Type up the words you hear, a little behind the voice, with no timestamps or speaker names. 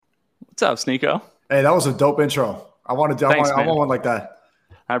What's up, SNEAKO? Hey, that was a dope intro. I want to do. Thanks, I man. want one like that.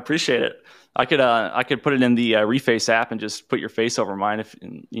 I appreciate it. I could put it in the Reface app and just put your face over mine if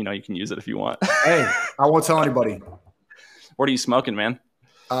you know you can use it if you want. Hey, I won't tell anybody. What are you smoking, man?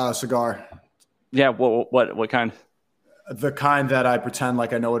 Cigar. Yeah, what kind? The kind that I pretend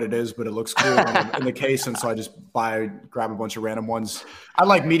like I know what it is, but it looks cool in the case, and so I just grab a bunch of random ones. I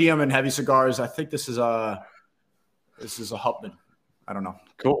like medium and heavy cigars. I think this is a Hupman. I don't know.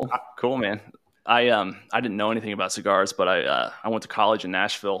 Cool, man. I didn't know anything about cigars, but I went to college in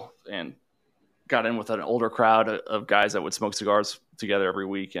Nashville and got in with an older crowd of guys that would smoke cigars together every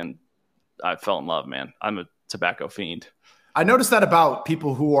week, and I fell in love, man. I'm a tobacco fiend. I noticed that about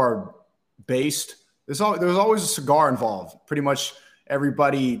people who are based. There's always a cigar involved. Pretty much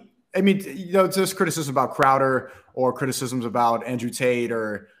everybody. I mean, there's criticism about Crowder or criticisms about Andrew Tate,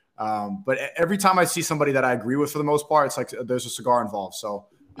 but every time I see somebody that I agree with, for the most part, it's like there's a cigar involved. So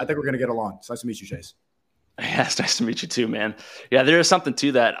I think we're gonna get along. It's nice to meet you, Chase. Yeah, it's nice to meet you too, man. Yeah, there is something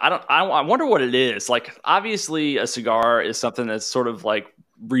to that. I wonder what it is. Like, obviously, a cigar is something that's sort of like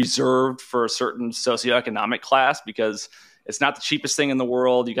reserved for a certain socioeconomic class because it's not the cheapest thing in the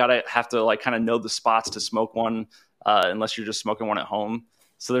world. You have to like kind of know the spots to smoke one, unless you're just smoking one at home.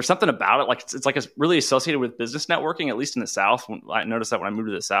 So there's something about it. Like it's like it's really associated with business networking, at least in the South. I noticed that when I moved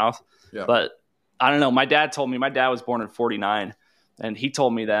to the South. Yeah. But I don't know. My dad told me. My dad was born in '49, and he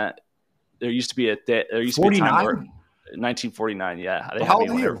told me that there used to be a time where 1949. Yeah, they had me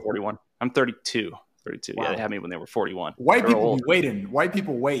when they were 41. I'm 32. 32. Wow. Yeah, they had me when they were 41. White people be waiting. White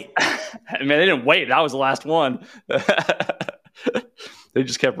people wait. I mean, they didn't wait. I was the last one. They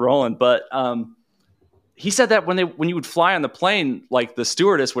just kept rolling. But he said that when you would fly on the plane, like the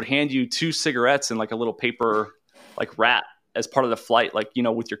stewardess would hand you 2 cigarettes and like a little paper like wrap as part of the flight, like, you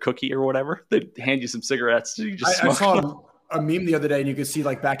know, with your cookie or whatever. They'd hand you some cigarettes. So you just smoke. I saw a meme the other day, and you could see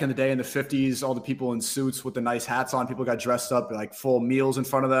like back in the day in the 50s, all the people in suits with the nice hats on. People got dressed up like full meals in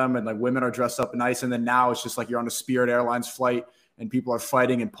front of them, and like women are dressed up nice. And then now it's just like you're on a Spirit Airlines flight, and people are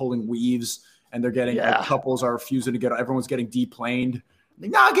fighting and pulling weaves, and they're getting like, couples are refusing to get. Everyone's getting deplaned.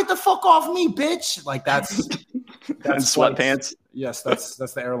 Like, nah, get the fuck off me, bitch! Like that's sweatpants. Yes, that's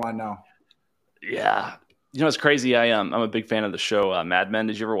the airline now. Yeah, you know it's crazy. I'm a big fan of the show Mad Men.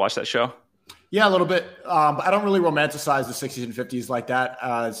 Did you ever watch that show? Yeah, a little bit. But I don't really romanticize the 60s and 50s like that.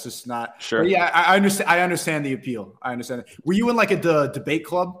 It's just not. Sure. But yeah, I understand. I understand the appeal. I understand. Were you in like a debate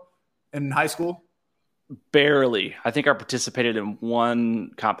club in high school? Barely. I think I participated in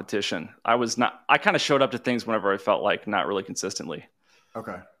one competition. I kind of showed up to things whenever I felt like, not really consistently.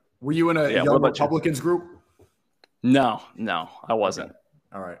 Okay. Were you in a young Republicans group? No, I wasn't. Okay.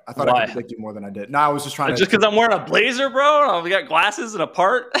 All right. I thought I could predict you more than I did. No, I was just trying to. Just because I'm wearing a blazer, bro? I got glasses and a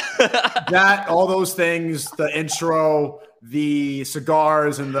part? All those things, the intro, the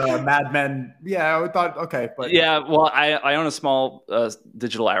cigars, and the Mad Men. Yeah, I thought, okay. But yeah, well, I own a small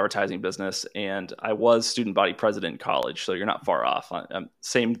digital advertising business, and I was student body president in college, so you're not far off. I'm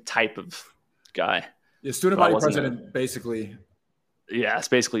same type of guy. Yeah, student body president, basically. Yeah, it's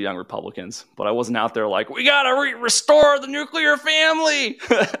basically young Republicans, but I wasn't out there like, we got to restore the nuclear family.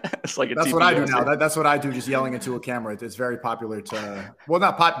 It's like that's what I do now. That's what I do, just yelling into a camera. It's very popular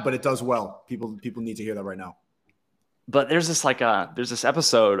not popular, but it does well. People need to hear that right now. But there's this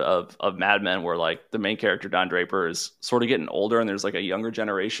episode of Mad Men where like the main character, Don Draper, is sort of getting older, and there's like a younger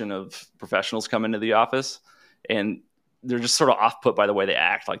generation of professionals come into the office, and they're just sort of off put by the way they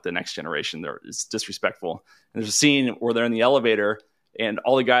act. Like the next generation, it's disrespectful. And there's a scene where they're in the elevator, and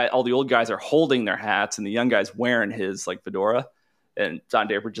all the old guys are holding their hats, and the young guy's wearing his like fedora, and Don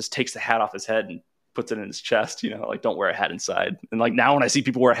Draper just takes the hat off his head and puts it in his chest. You know, like, don't wear a hat inside. And like now when I see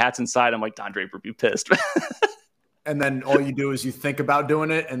people wear hats inside, I'm like, Don Draper, be pissed. And then all you do is you think about doing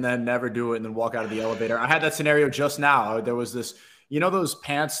it and then never do it and then walk out of the elevator. I had that scenario just now. There was this, you know, those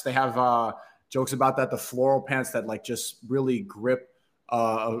pants, they have jokes about that, the floral pants that like just really grip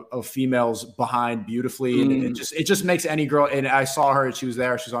of females behind beautifully. And it just makes any girl. And I saw her and she was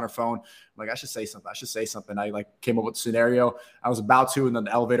there. She's on her phone. I'm like, I should say something. I like came up with a scenario. I was about to, and then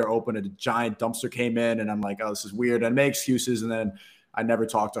the elevator opened and a giant dumpster came in, and I'm like, oh, this is weird. And I made excuses. And then I never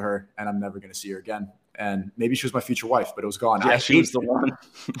talked to her, and I'm never going to see her again. And maybe she was my future wife, but it was gone. Yeah, she was the one.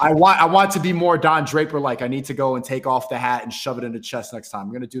 I want to be more Don Draper. Like, I need to go and take off the hat and shove it in the chest next time. I'm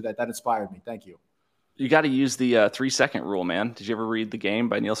going to do that. That inspired me. Thank you. You got to use the 3-second rule, man. Did you ever read The Game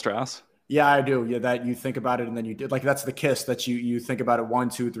by Neil Strauss? Yeah, I do. Yeah, that you think about it and then you did. Like, that's the kiss that you think about it. 1,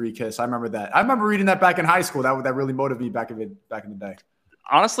 2, 3 kiss. I remember that. I remember reading that back in high school. That really motivated me back in the day.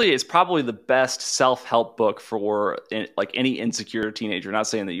 Honestly, it's probably the best self-help book for like any insecure teenager. Not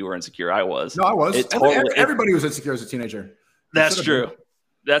saying that you were insecure. I was. No, I was. Everybody was insecure as a teenager. That's true.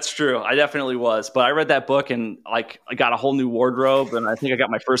 That's true. I definitely was. But I read that book and like I got a whole new wardrobe, and I think I got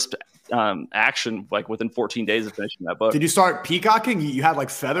my first action like within 14 days of finishing that book. Did you start peacocking? You had like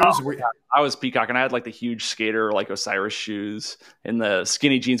feathers? Oh, I was peacocking. I had like the huge skater like Osiris shoes, and the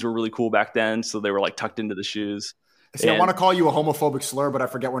skinny jeans were really cool back then, so they were like tucked into the shoes. See, I want to call you a homophobic slur, but I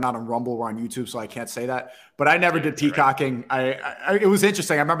forget we're not on Rumble, we're on YouTube, so I can't say that. But I never did peacocking. Right. It was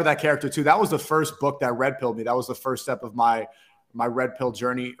interesting. I remember that character too. That was the first book that red pilled me. That was the first step of my red pill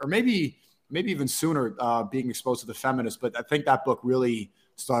journey, or maybe even sooner, being exposed to the feminist. But I think that book really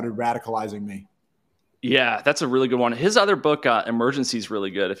started radicalizing me. Yeah, that's a really good one. His other book, Emergency, is really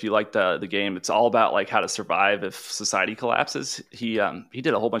good. If you like the game, it's all about like how to survive if society collapses. He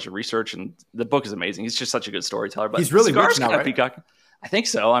did a whole bunch of research, and the book is amazing. He's just such a good storyteller. But he's really rich now, right? Peacock. I think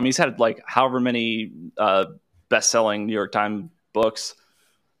so. I mean, he's had like however many best-selling New York Times books.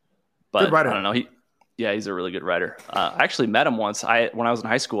 But good writer. I don't know. He's a really good writer. I actually met him once. When I was in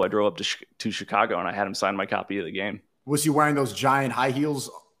high school, I drove up to Chicago, and I had him sign my copy of the game. Was he wearing those giant high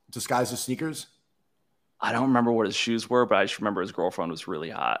heels disguised as sneakers? I don't remember what his shoes were, but I just remember his girlfriend was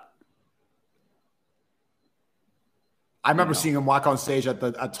really hot. I remember seeing him walk on stage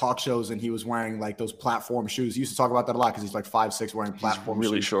at talk shows, and he was wearing like those platform shoes. He used to talk about that a lot because he's like 5'6", wearing platform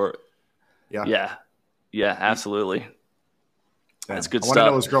shoes. Really short. Yeah, absolutely. That's good stuff. I want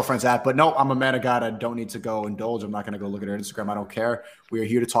to know his girlfriend's at, but no, I'm a man of God. I don't need to go indulge. I'm not going to go look at her Instagram. I don't care. We are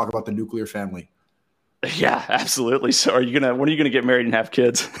here to talk about the nuclear family. Yeah, absolutely. So when are you gonna get married and have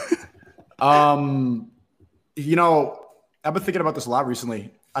kids? You know, I've been thinking about this a lot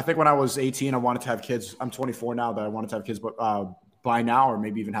recently. I think when I was 18, I wanted to have kids. I'm 24 now, that I wanted to have kids, but by now, or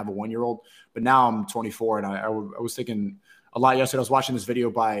maybe even have a 1-year-old. But now I'm 24, and I was thinking a lot yesterday. I was watching this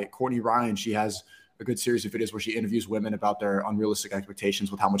video by Courtney Ryan. She has a good series of videos where she interviews women about their unrealistic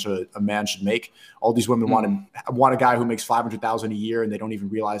expectations with how much a man should make. All these women want a guy who makes $500,000 a year, and they don't even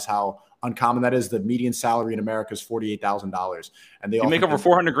realize how uncommon that is. The median salary in America is $48,000, and you make over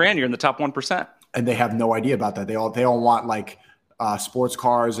 $400,000. You're in the top 1%, and they have no idea about that. They all want like sports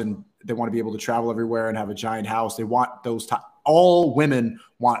cars, and they want to be able to travel everywhere and have a giant house. They want those all women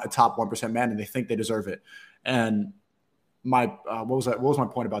want a top 1% man, and they think they deserve it. And what was my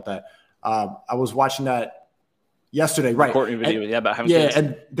point about that? I was watching that yesterday, right? Courtney video, about having kids.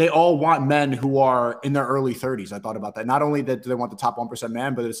 And they all want men who are in their early 30s. I thought about that. Not only that do they want the top 1%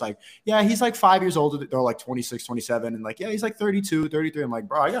 man, but it's like, yeah, he's like 5 years older. They're like 26, 27, and like, yeah, he's like 32, 33. I'm like,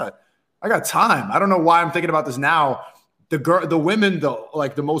 bro, I got time. I don't know why I'm thinking about this now. The women,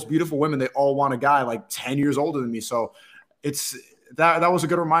 the most beautiful women, they all want a guy like 10 years older than me. So it's that was a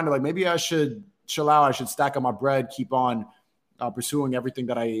good reminder. Like maybe I should chill out. I should stack up my bread, keep on pursuing everything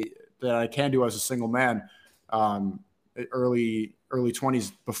that I can do as a single man, early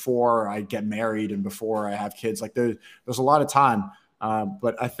 20s before I get married and before I have kids. Like there's a lot of time.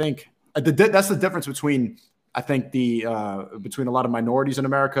 But I think that's the difference between between a lot of minorities in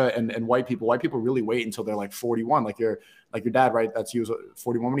America and white people. White people really wait until they're like 41, like your dad, right? That's he was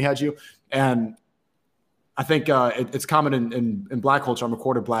 41 when he had you. And I think it's common in black culture. I'm a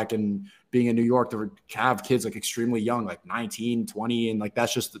quarter black, and being in New York, to have kids like extremely young, like 19, 20, and like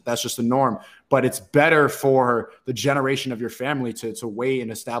that's just the norm. But it's better for the generation of your family to wait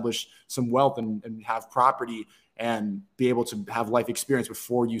and establish some wealth and have property and be able to have life experience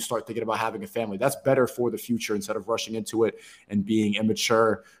before you start thinking about having a family. That's better for the future, instead of rushing into it and being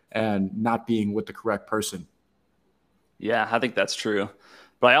immature and not being with the correct person. Yeah, I think that's true.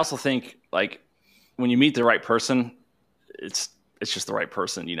 But I also think like when you meet the right person, it's just the right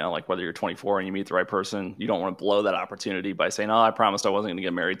person, like whether you're 24 and you meet the right person, you don't want to blow that opportunity by saying, oh, I promised I wasn't going to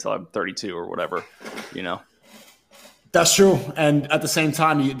get married till I'm 32 or whatever, That's true. And at the same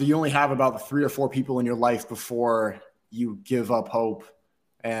time, you only have about 3 or 4 people in your life before you give up hope.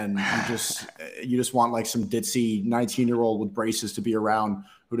 And you just want like some ditzy 19-year-old with braces to be around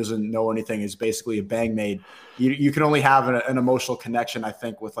who doesn't know anything, is basically a bang maid. You can only have an emotional connection, I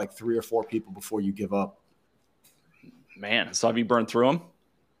think, with like 3 or 4 people before you give up. Man, so have you burned through them?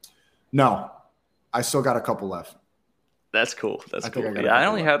 No, I still got a couple left. That's cool. That's cool. Yeah, I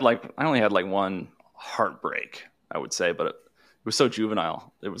only had like one heartbreak, I would say, but it was so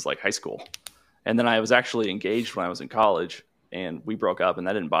juvenile. It was like high school. And then I was actually engaged when I was in college, and we broke up, and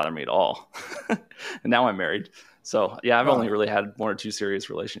that didn't bother me at all. And now I'm married. So yeah, I've only really had 1 or 2 serious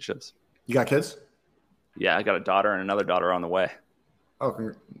relationships. You got kids? Yeah, I got a daughter and another daughter on the way.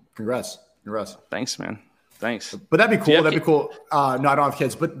 Oh, congrats. Thanks, man. Thanks. But that'd be cool. That'd be cool. No, I don't have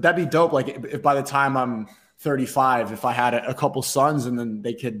kids, but that'd be dope. Like if by the time I'm 35, if I had a couple sons, and then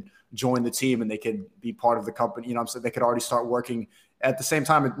they could join the team and they could be part of the company, I'm saying, they could already start working at the same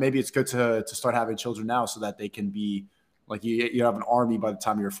time. Maybe it's good to start having children now so that they can be Like you have an army by the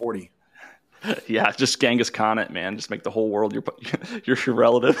time you're 40. Yeah, just Genghis Khan it, man. Just make the whole world your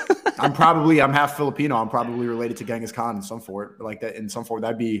relative. I'm half Filipino. I'm probably related to Genghis Khan in some form, like that. In some form,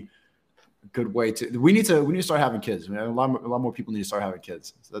 that'd be a good way to. We need to start having kids. A lot more people need to start having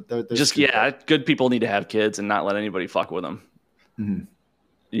kids. So good people need to have kids and not let anybody fuck with them. Mm-hmm.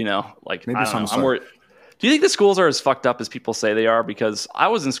 You know, like maybe I don't know. I'm worried. Do you think the schools are as fucked up as people say they are? Because I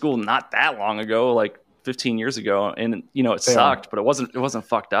was in school not that long ago, like 15 years ago, and it sucked, but it wasn't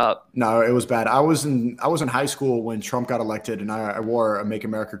fucked up. No, it was bad. I was in high school when Trump got elected, and I wore a "Make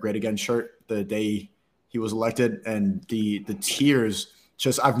America Great Again" shirt the day he was elected, and the tears.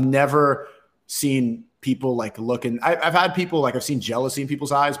 Just I've never seen people like looking. I've had people like I've seen jealousy in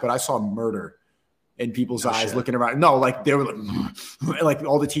people's eyes, but I saw murder in people's eyes shit. Looking around. No, like they were like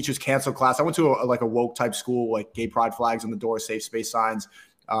all the teachers canceled class. I went to a woke type school, like gay pride flags on the door, safe space signs.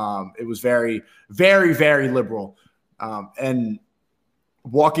 It was very, very, very liberal. And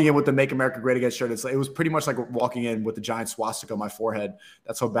walking in with the "Make America Great Again" shirt, it was pretty much like walking in with the giant swastika on my forehead.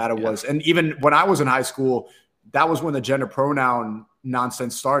 That's how bad it was. And even when I was in high school, that was when the gender pronoun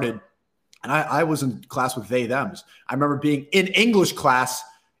nonsense started. And I was in class with they, thems. I remember being in English class,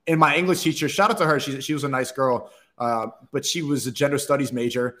 and my English teacher, shout out to her, she was a nice girl, but she was a gender studies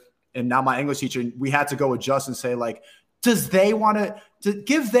major. And now my English teacher, we had to go adjust and say, like, does they want to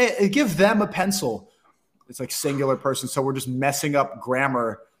give them a pencil? It's like singular person. So we're just messing up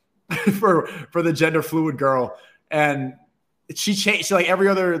grammar for the gender fluid girl. And she changed. Like every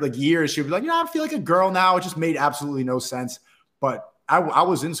other year, she would be like, I feel like a girl now. It just made absolutely no sense. But I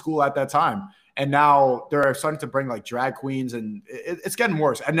was in school at that time. And now they're starting to bring like drag queens, and it's getting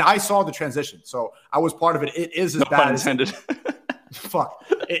worse. And I saw the transition, so I was part of it. It is as bad as fuck.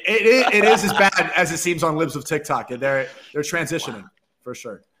 It is as bad as it seems on libs of TikTok. They're transitioning for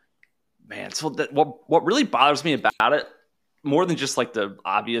sure. Man, so what really bothers me about it, more than just like the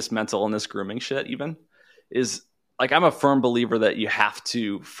obvious mental illness grooming shit, even, is like I'm a firm believer that you have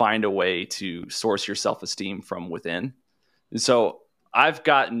to find a way to source your self-esteem from within. And so I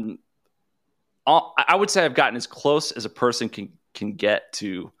would say I've gotten as close as a person can get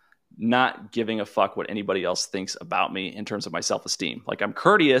to not giving a fuck what anybody else thinks about me in terms of my self-esteem. Like I'm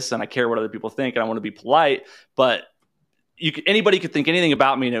courteous and I care what other people think and I want to be polite, but anybody could think anything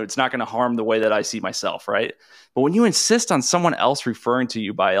about me and it's not going to harm the way that I see myself, right? But when you insist on someone else referring to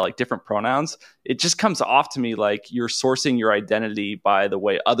you by like different pronouns, it just comes off to me like you're sourcing your identity by the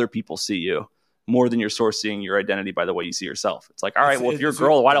way other people see you, more than you're sourcing your identity by the way you see yourself. It's like, all right, well, if you're a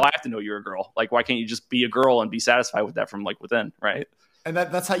girl, why do I have to know you're a girl? Like, why can't you just be a girl and be satisfied with that from like within, right? And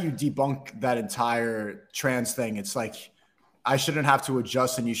that's how you debunk that entire trans thing. It's like, I shouldn't have to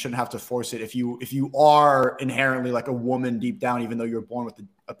adjust and you shouldn't have to force it. If you are inherently like a woman deep down, even though you're born with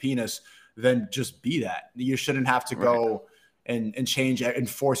a penis, then just be that. You shouldn't have to go and change and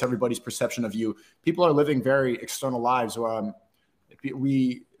force everybody's perception of you. People are living very external lives. A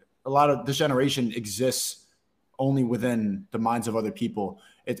lot of this generation exists only within the minds of other people.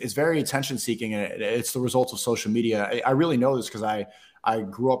 It's very attention seeking, and it's the result of social media. I really know this because I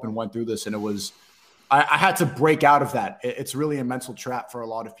grew up and went through this, and I had to break out of that. It's really a mental trap for a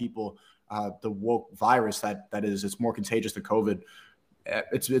lot of people. The woke virus that is, it's more contagious than COVID.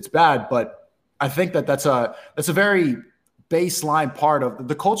 It's bad, but I think that's a very baseline part of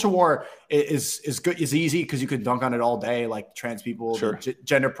the culture war. Is good, is easy because you can dunk on it all day, like trans people, sure.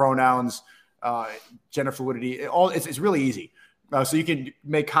 Gender pronouns, gender fluidity. It's really easy. So you can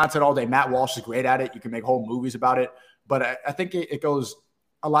make content all day. Matt Walsh is great at it. You can make whole movies about it. But I think it goes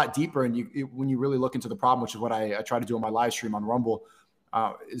a lot deeper. And when you really look into the problem, which is what I try to do on my live stream on Rumble,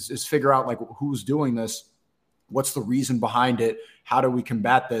 is figure out like who's doing this, what's the reason behind it, how do we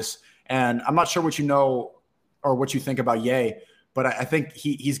combat this? And I'm not sure what you know or what you think about Ye, but I think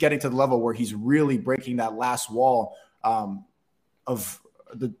he's getting to the level where he's really breaking that last wall of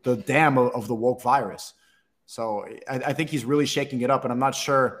the dam of the woke virus. So I think he's really shaking it up, and I'm not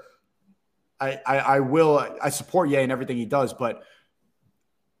sure. I support Ye and everything he does, but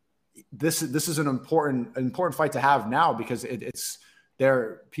this is an important fight to have now because it's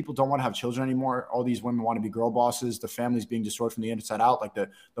there. People don't want to have children anymore. All these women want to be girl bosses. The family's being destroyed from the inside out. Like the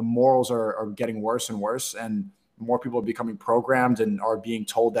morals are getting worse and worse, and more people are becoming programmed and are being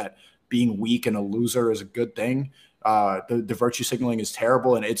told that being weak and a loser is a good thing. The virtue signaling is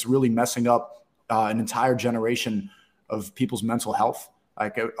terrible, and it's really messing up an entire generation of people's mental health.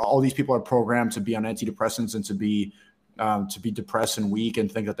 Like all these people are programmed to be on antidepressants and to be depressed and weak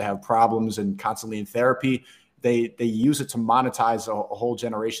and think that they have problems and constantly in therapy. They use it to monetize a whole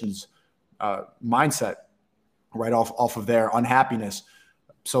generation's mindset right off of their unhappiness.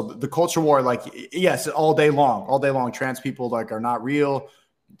 so the culture war, like, yes, all day long, trans people like are not real.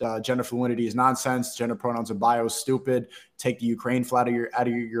 Gender fluidity is nonsense. Gender pronouns in bio is stupid. Take the Ukraine flag out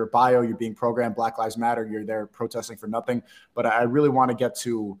of your bio. You're being programmed. Black Lives Matter. You're there protesting for nothing. But I really want to get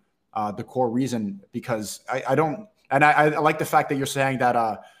to the core reason, because I don't, and I like the fact that you're saying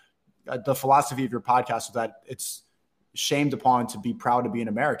that the philosophy of your podcast is that it's shamed upon to be proud to be an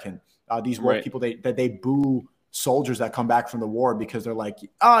American. These woke people, they boo soldiers that come back from the war because they're like,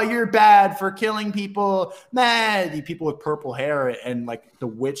 oh, you're bad for killing people. Man, the people with purple hair and like the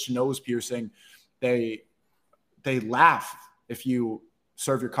witch nose piercing, they laugh if you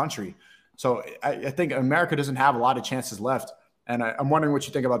serve your country. So I think America doesn't have a lot of chances left. And I'm wondering what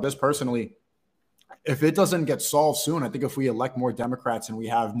you think about this personally. If it doesn't get solved soon, I think if we elect more Democrats and we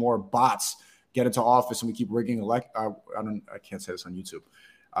have more bots get into office and we keep rigging I can't say this on YouTube.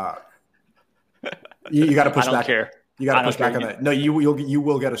 You got to push back. I don't care. You got to push back on that. No, you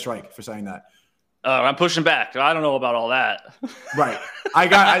will get a strike for saying that. I'm pushing back. I don't know about all that. Right.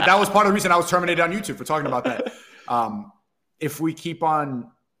 That was part of the reason I was terminated on YouTube for talking about that. If we keep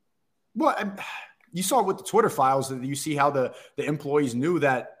on, well, you saw with the Twitter files that you see how the employees knew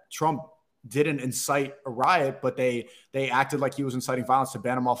that Trump didn't incite a riot, but they acted like he was inciting violence to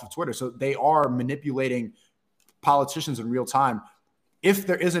ban him off of Twitter. So they are manipulating politicians in real time. If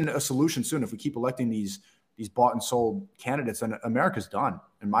there isn't a solution soon, if we keep electing these bought and sold candidates, then America's done,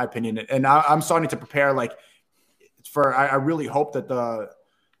 in my opinion. And I'm starting to prepare, like, I really hope that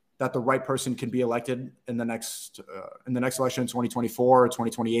the right person can be elected in the next election in 2024 or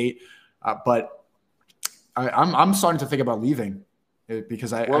 2028. But I'm starting to think about leaving,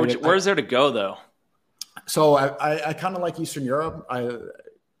 because where's there to go though? So I kind of like Eastern Europe.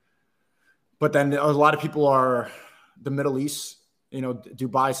 But then a lot of people are the Middle East.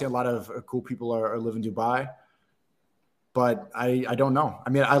 Dubai, I see a lot of cool people are live in Dubai, but I don't know. I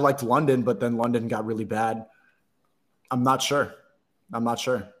mean, I liked London, but then London got really bad. I'm not sure. Yeah,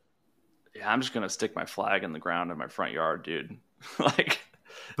 I'm just going to stick my flag in the ground in my front yard, dude.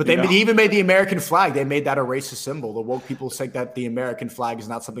 But they even made the American flag. They made that a racist symbol. The woke people say that the American flag is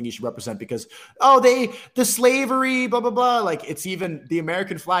not something you should represent because, the slavery, blah, blah, blah. Like, it's even the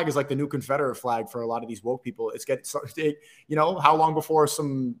American flag is like the new Confederate flag for a lot of these woke people. How long before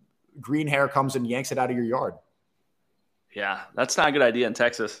some green hair comes and yanks it out of your yard? Yeah, that's not a good idea in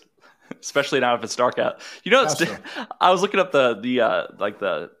Texas, especially now if it's dark out. I was looking up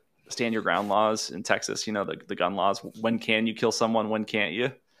the stand your ground laws in Texas, the gun laws. When can you kill someone? When can't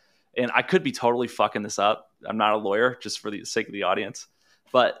you? And I could be totally fucking this up. I'm not a lawyer, just for the sake of the audience.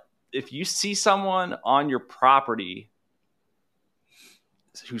 But if you see someone on your property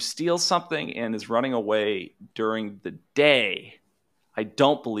who steals something and is running away during the day, I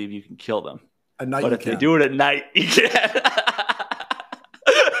don't believe you can kill them. But if they do it at night, you can.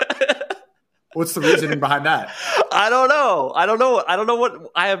 What's the reasoning behind that? I don't know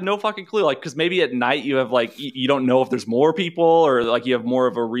what. I have no fucking clue. Like, because maybe at night you have you don't know if there's more people, or like you have more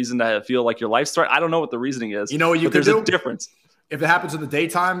of a reason to feel like your life's threatened. I don't know what the reasoning is. You know what you could do? There's a difference. If it happens in the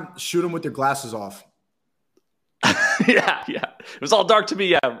daytime, shoot them with your glasses off. Yeah. It was all dark to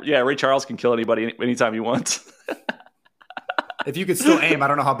me. Yeah. Ray Charles can kill anybody anytime he wants. If you could still aim, I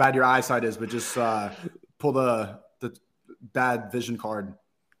don't know how bad your eyesight is, but just pull the bad vision card.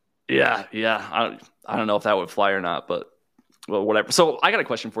 Yeah. I don't know if that would fly or not, but well, whatever. So I got a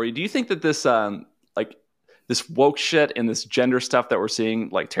question for you. Do you think that this this woke shit and this gender stuff that we're seeing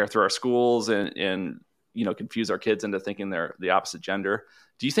tear through our schools and confuse our kids into thinking they're the opposite gender?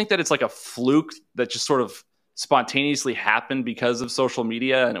 Do you think that it's like a fluke that just sort of spontaneously happened because of social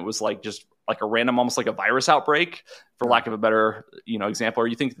media, and it was just a random, almost like a virus outbreak, for lack of a better example? Or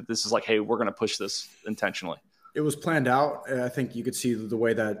you think that this is hey, we're going to push this intentionally? It was planned out. I think you could see the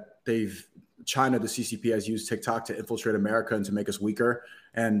way that China, the CCP, has used TikTok to infiltrate America and to make us weaker.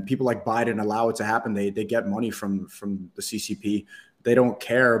 And people like Biden allow it to happen. They get money from the CCP. They don't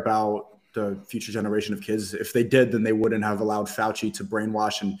care about the future generation of kids. If they did, then they wouldn't have allowed Fauci to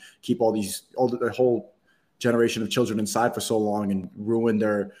brainwash and keep the whole generation of children inside for so long and ruin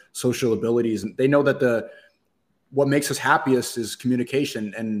their social abilities. And they know that what makes us happiest is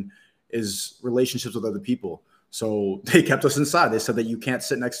communication and is relationships with other people. So they kept us inside. They said that you can't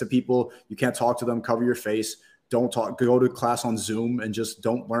sit next to people, you can't talk to them, cover your face, don't talk, go to class on Zoom and just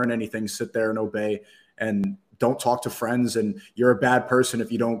don't learn anything, sit there and obey, and don't talk to friends. And you're a bad person if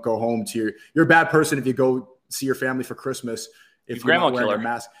you don't go home you're a bad person if you go see your family for Christmas if you're grandma not wearing killer. a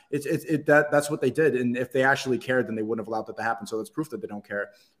mask. That's what they did. And if they actually cared, then they wouldn't have allowed that to happen. So that's proof that they don't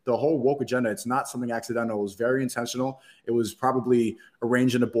care. The whole woke agenda, it's not something accidental. It was very intentional. It was probably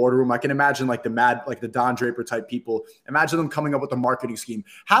arranged in a boardroom. I can imagine like the Don Draper type people. Imagine them coming up with a marketing scheme.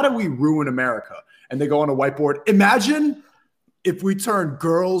 How do we ruin America? And they go on a whiteboard. Imagine if we turn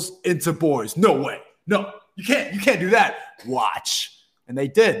girls into boys. No way. No, you can't do that. Watch. And they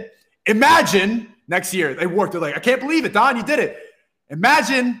did. Imagine next year they worked. They're like, I can't believe it, Don, you did it.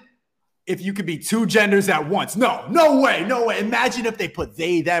 Imagine if you could be two genders at once. No way. Imagine if they put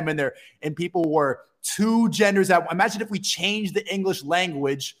they, them in there and people were two genders at once. Imagine if we changed the English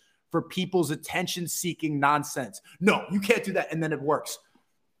language for people's attention-seeking nonsense. No, you can't do that. And then it works.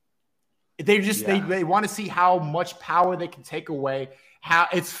 They want to see how much power they can take away. How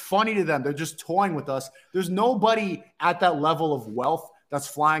it's funny to them. They're just toying with us. There's nobody at that level of wealth that's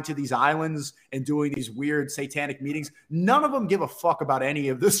flying to these islands and doing these weird satanic meetings. None of them give a fuck about any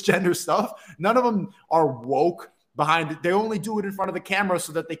of this gender stuff. None of them are woke behind it. They only do it in front of the camera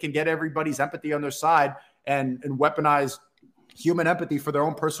so that they can get everybody's empathy on their side and weaponize human empathy for their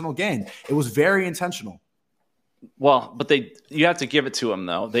own personal gain. It was very intentional. Well, but you have to give it to them,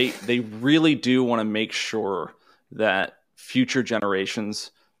 though. They really do want to make sure that future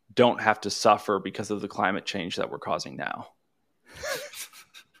generations don't have to suffer because of the climate change that we're causing now.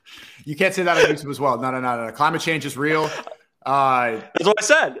 You can't say that on YouTube as well. No. Climate change is real. That's what I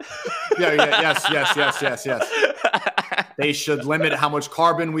said. Yes. They should limit how much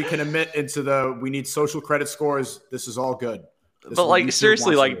carbon we can emit into we need social credit scores. This is all good. But like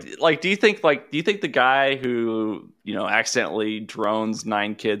seriously, do you think the guy who, accidentally drones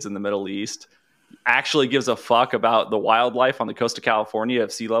 9 kids in the Middle East actually gives a fuck about the wildlife on the coast of California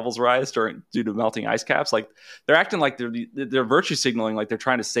if sea levels rise due to melting ice caps? Like, they're acting like they're virtue signaling, like they're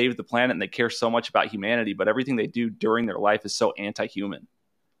trying to save the planet and they care so much about humanity, but everything they do during their life is so anti-human.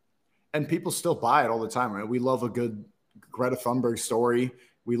 And people still buy it all the time, right? We love a good Greta Thunberg story.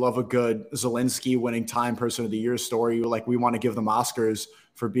 We love a good Zelensky winning Time Person of the Year story. Like, we want to give them Oscars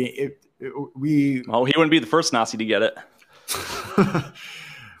for being he wouldn't be the first Nazi to get it.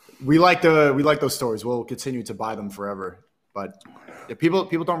 We like those stories. We'll continue to buy them forever. But people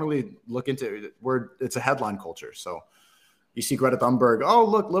don't really look into it. It's a headline culture. So you see Greta Thunberg, oh,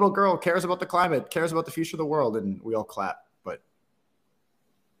 look, little girl cares about the climate, cares about the future of the world, and we all clap. But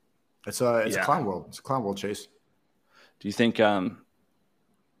it's a clown world. It's a clown world, Chase. Do you think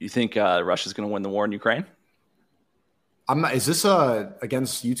Russia's going to win the war in Ukraine? I'm not. Is this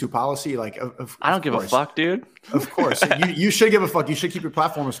against YouTube policy? Like, I don't give a fuck, dude. Of course, you should give a fuck. You should keep your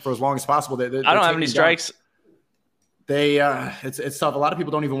platforms for as long as possible. I don't have any strikes. It's tough. A lot of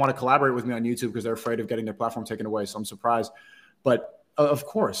people don't even want to collaborate with me on YouTube because they're afraid of getting their platform taken away. So I'm surprised. But of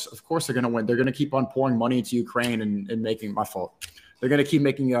course, they're going to win. They're going to keep on pouring money into Ukraine and making my fault. They're going to keep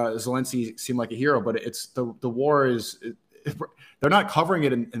making Zelensky seem like a hero. But it's the war is. They're not covering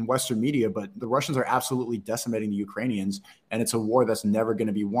it in Western media, but the Russians are absolutely decimating the Ukrainians, and it's a war that's never going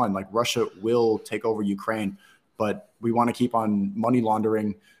to be won. Like, Russia will take over Ukraine, but we want to keep on money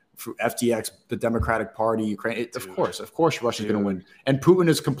laundering through FTX, the Democratic Party, Ukraine. Of course, Russia's going to win, and Putin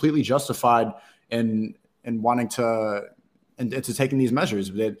is completely justified in wanting to taking these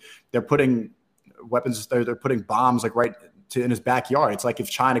measures. They're putting weapons, they're putting bombs like right in his backyard. It's like if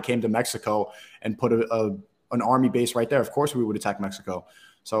China came to Mexico and put an army base right there, of course we would attack Mexico.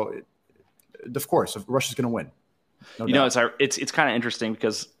 So, of course, Russia's going to win. No doubt. It's kind of interesting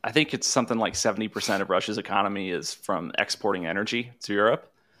because I think it's something like 70% of Russia's economy is from exporting energy to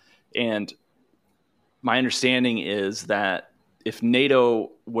Europe. And my understanding is that if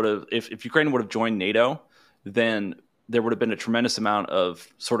Ukraine would have joined NATO, then there would have been a tremendous amount of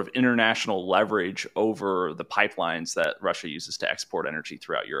sort of international leverage over the pipelines that Russia uses to export energy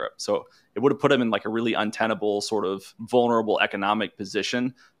throughout Europe. So it would have put them in like a really untenable, sort of vulnerable economic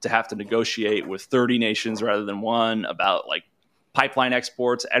position to have to negotiate with 30 nations rather than one about like pipeline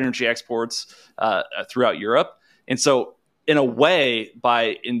exports, energy exports throughout Europe. And so in a way,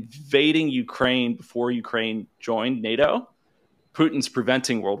 by invading Ukraine before Ukraine joined NATO, Putin's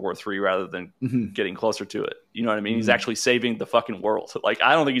preventing World War III rather than getting closer to it. You know what I mean? He's actually saving the fucking world. Like,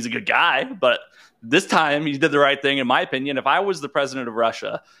 I don't think he's a good guy, but this time he did the right thing, in my opinion. If I was the president of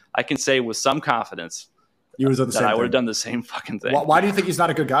Russia, I can say with some confidence I would have done the same fucking thing. Why do you think he's not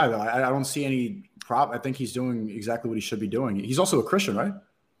a good guy, though? I don't see any problem. I think he's doing exactly what he should be doing. He's also a Christian, right?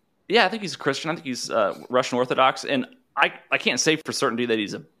 Yeah, I think he's a Christian. I think he's Russian Orthodox. And I can't say for certainty that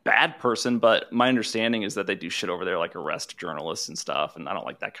he's a bad person, but my understanding is that they do shit over there, like arrest journalists and stuff. And I don't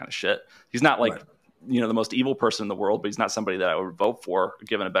like that kind of shit. He's not like, the most evil person in the world, but he's not somebody that I would vote for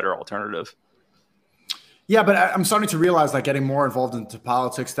given a better alternative. Yeah, but I'm starting to realize, like, getting more involved into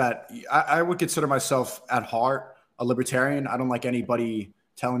politics, that I would consider myself at heart a libertarian. I don't like anybody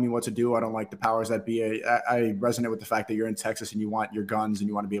telling me what to do. I don't like the powers that be. I resonate with the fact that you're in Texas and you want your guns and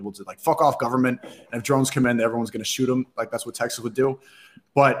you want to be able to, like, fuck off government. And if drones come in, everyone's going to shoot them. Like, that's what Texas would do.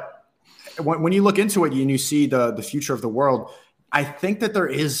 But when you look into it and you see the future of the world, I think that there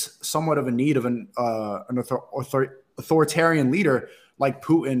is somewhat of a need of an authoritarian leader like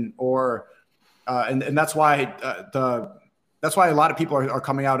Putin, or and that's why that's why a lot of people are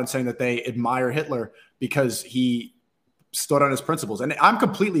coming out and saying that they admire Hitler, because he stood on his principles. And I'm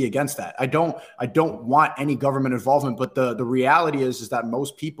completely against that. I don't want any government involvement, but the reality is that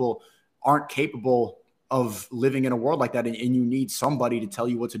most people aren't capable of living in a world like that. And you need somebody to tell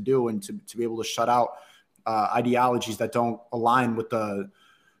you what to do and to be able to shut out ideologies that don't align with the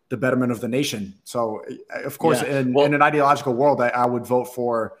betterment of the nation. So of course, in an ideological world, I would vote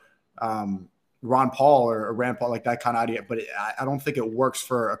for Ron Paul or Rand Paul, like that kind of idea. But I don't think it works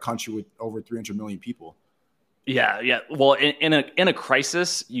for a country with over 300 million people. Yeah. Well, in a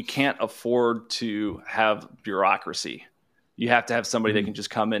crisis, you can't afford to have bureaucracy. You have to have somebody that can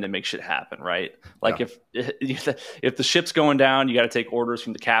just come in and make shit happen, right? Like if the ship's going down, you got to take orders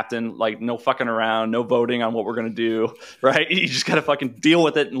from the captain. Like, no fucking around, no voting on what we're gonna do, right? You just got to fucking deal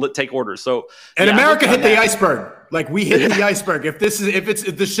with it and take orders. So, and America hit the iceberg. Like, we hit the iceberg. If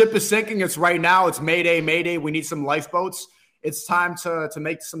the ship is sinking, it's right now. It's Mayday. We need some lifeboats. It's time to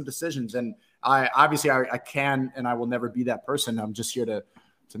make some decisions. And I can and I will never be that person. I'm just here to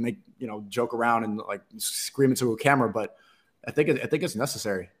make, joke around and like scream into a camera, but I think it's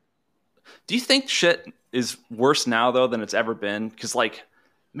necessary. Do you think shit is worse now though than it's ever been? Because, like,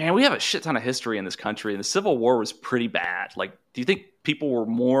 man, we have a shit ton of history in this country, and the Civil War was pretty bad. Like, do you think people were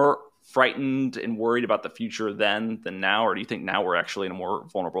more frightened and worried about the future then than now, or do you think now we're actually in a more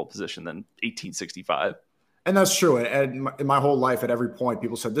vulnerable position than 1865? And that's true. And in my whole life, at every point,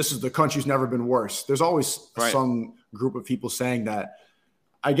 people said, the country's never been worse. There's always some group of people saying that.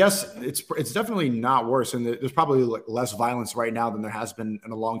 I guess it's definitely not worse. And there's probably like less violence right now than there has been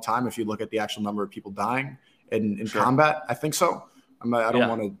in a long time. If you look at the actual number of people dying in combat, I think so. I don't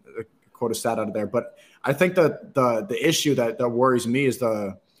want to quote a stat out of there, but I think that the issue that worries me is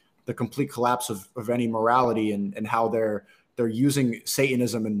the complete collapse of any morality and how they're using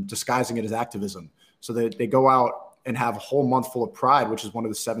Satanism and disguising it as activism. So they go out and have a whole month full of pride, which is one of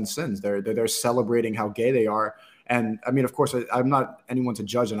the 7 sins. They're celebrating how gay they are. And I mean, of course, I'm not anyone to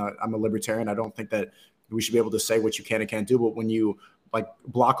judge, and I'm a libertarian. I don't think that we should be able to say what you can and can't do. But when you like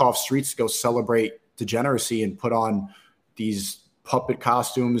block off streets to go celebrate degeneracy and put on these puppet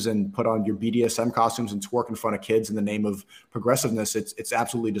costumes and put on your BDSM costumes and twerk in front of kids in the name of progressiveness, it's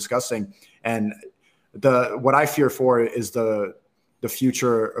absolutely disgusting. And what I fear for is the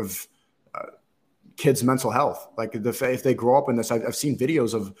future of kids' mental health. Like, if they grow up in this, I've seen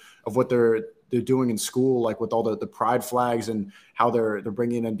videos of what they're doing in school, like with all the pride flags and how they're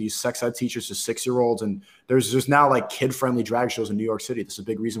bringing in these sex ed teachers to 6-year-olds. And there's now like kid friendly drag shows in New York City. This is a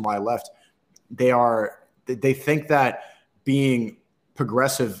big reason why I left. They think that being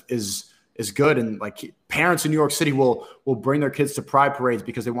progressive is good. And like, parents in New York City will bring their kids to pride parades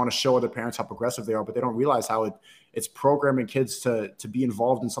because they want to show other parents how progressive they are, but they don't realize how it's programming kids to be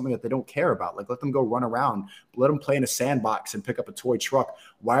involved in something that they don't care about. Like, let them go run around, let them play in a sandbox and pick up a toy truck.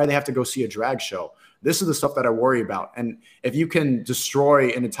 Why do they have to go see a drag show? This is the stuff that I worry about. And if you can destroy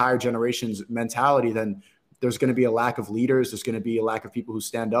an entire generation's mentality, then there's going to be a lack of leaders. There's going to be a lack of people who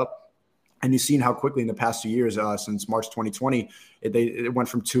stand up. And you've seen how quickly in the past 2 years, since March 2020, it went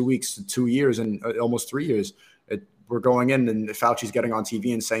from 2 weeks to 2 years and almost 3 years. We're going in, and Fauci's getting on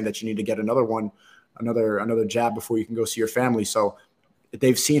TV and saying that you need to get another jab before you can go see your family. So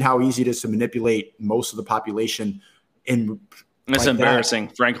they've seen how easy it is to manipulate most of the population. It's embarrassing,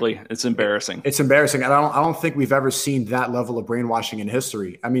 frankly. It's embarrassing. It's embarrassing. And I don't think we've ever seen that level of brainwashing in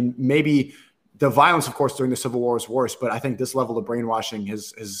history. I mean, maybe the violence, of course, during the Civil War is worse, but I think this level of brainwashing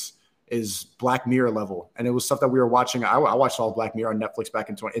is Black Mirror level. And it was stuff that we were watching. I watched all of Black Mirror on Netflix back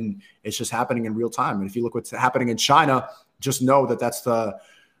in and it's just happening in real time. And if you look what's happening in China, just know that that's the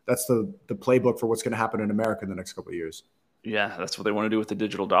playbook for what's going to happen in America in the next couple of years. Yeah, that's what they want to do with the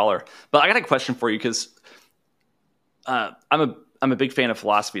digital dollar. But I got a question for you, because I'm a big fan of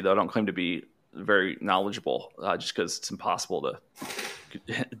philosophy, though I don't claim to be very knowledgeable, just because it's impossible to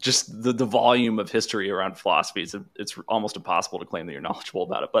just the volume of history around philosophy. It's almost impossible to claim that you're knowledgeable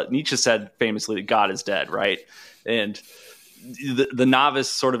about it. But Nietzsche said famously that God is dead, right? And the novice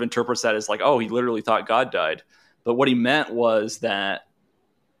sort of interprets that as like, oh, he literally thought God died. But what he meant was that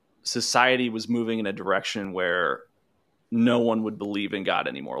society was moving in a direction where no one would believe in God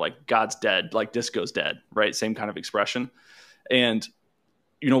anymore. Like God's dead, like disco's dead, right? Same kind of expression. And,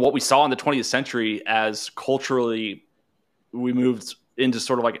 what we saw in the 20th century as culturally we moved into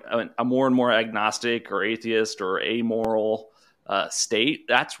sort of like a more and more agnostic or atheist or amoral state.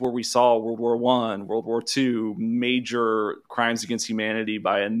 That's where we saw World War I, World War II, major crimes against humanity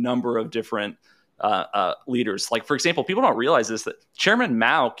by a number of different leaders. Like, for example, people don't realize this, that Chairman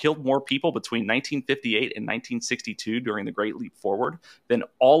Mao killed more people between 1958 and 1962 during the Great Leap Forward than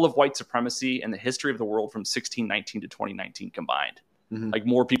all of white supremacy in the history of the world from 1619 to 2019 combined. Like,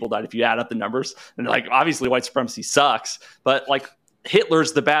 more people died if you add up the numbers. And like, obviously white supremacy sucks, but like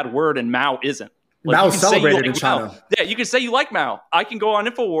Hitler's the bad word and Mao isn't. Like, Mao celebrated in China. Mao. Yeah, you can say you like Mao. I can go on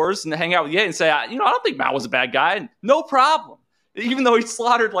InfoWars and hang out with you and say, I don't think Mao was a bad guy. No problem. Even though he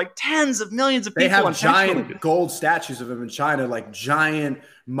slaughtered like tens of millions of people. They have giant gold statues of him in China, like giant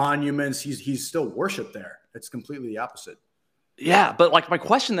monuments. He's still worshipped there. It's completely the opposite. Yeah, but like my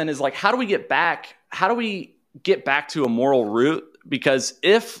question then is like, how do we get back to a moral root? Because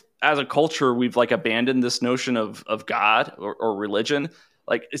if as a culture we've like abandoned this notion of God or religion,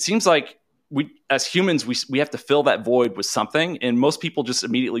 like it seems like we as humans we have to fill that void with something, and most people just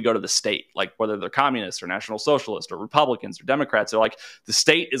immediately go to the state, like whether they're communists or national socialists or Republicans or Democrats. They're like, the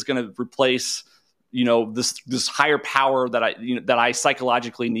state is going to replace this higher power that I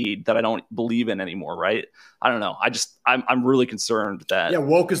psychologically need, that I don't believe in anymore, right? I don't know. I'm really concerned that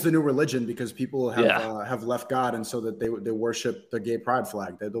woke is the new religion, because people have left God, and so that they worship the gay pride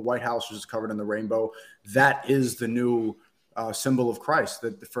flag. The White House is covered in the rainbow. That is the new symbol of Christ.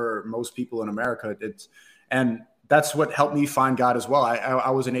 That for most people in America, and that's what helped me find God as well. I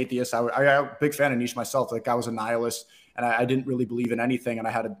was an atheist. I'm a big fan of Nietzsche myself. Like, I was a nihilist, and I didn't really believe in anything, and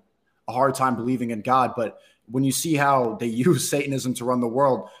I had a hard time believing in God. But when you see how they use Satanism to run the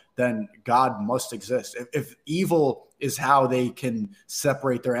world, then God must exist. If evil is how they can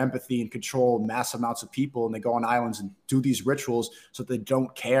separate their empathy and control mass amounts of people, and they go on islands and do these rituals so that they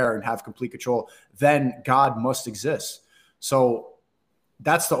don't care and have complete control, then God must exist. So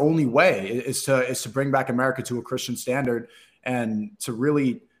that's the only way, is to bring back America to a Christian standard, and to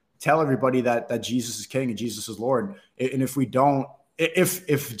really tell everybody that Jesus is King and Jesus is Lord. And if we don't,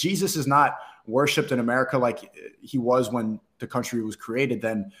 if Jesus is not worshipped in America like he was when the country was created,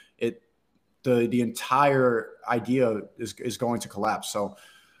 then the entire idea is going to collapse. So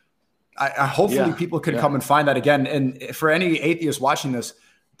I hopefully people can come and find that again. And for any atheist watching this,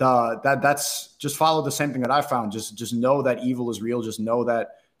 that's just follow the same thing that I found. Just know that evil is real. Just know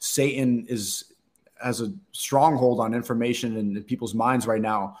that Satan has a stronghold on information in people's minds right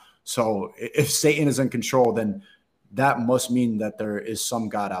now. So if Satan is in control, then that must mean that there is some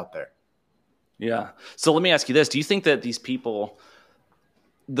God out there. Yeah. So let me ask you this. Do you think that these people,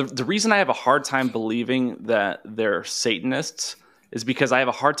 the reason I have a hard time believing that they're Satanists is because I have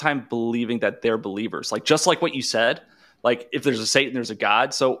a hard time believing that they're believers? Like, just like what you said, like if there's a Satan, there's a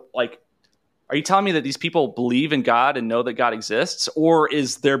God. So like, are you telling me that these people believe in God and know that God exists? Or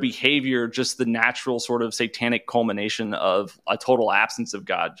is their behavior just the natural sort of satanic culmination of a total absence of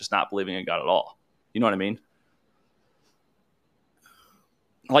God, just not believing in God at all? You know what I mean?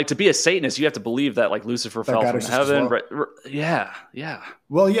 Like, to be a Satanist, you have to believe that like Lucifer fell from heaven. Well. Yeah.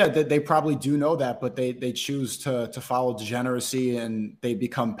 Well, yeah, they probably do know that, but they choose to follow degeneracy, and they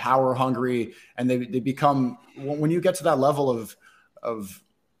become power hungry, and they become, when you get to that level of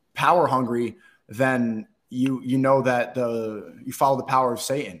power hungry, then you know that you follow the power of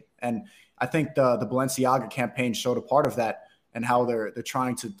Satan. And I think the Balenciaga campaign showed a part of that, and how they're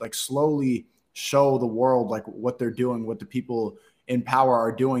trying to like slowly show the world like what they're doing, what the people in power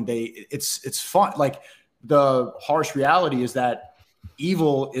are doing. It's fun. Like, the harsh reality is that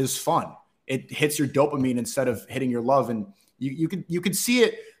evil is fun. It hits your dopamine instead of hitting your love. And you can see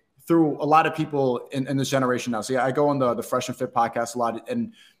it through a lot of people in this generation now. So yeah, I go on the Fresh and Fit podcast a lot,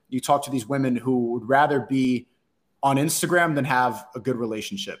 and you talk to these women who would rather be on Instagram than have a good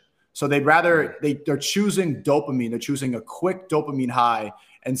relationship. So they're choosing dopamine. They're choosing a quick dopamine high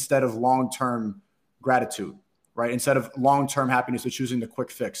instead of long-term gratitude. Right? Instead of long-term happiness, they're choosing the quick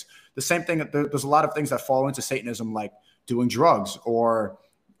fix. The same thing, there's a lot of things that fall into Satanism, like doing drugs or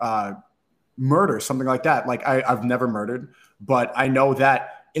murder, something like that. Like, I've never murdered, but I know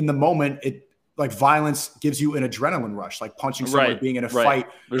that in the moment, like violence gives you an adrenaline rush, like punching someone, being in a fight.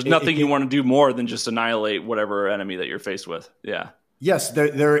 There's nothing you want to do more than just annihilate whatever enemy that you're faced with. Yeah. Yes,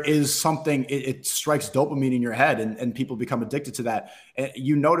 there is something, it strikes dopamine in your head, and people become addicted to that. And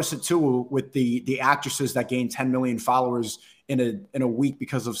you notice it too with the actresses that gain 10 million followers in a week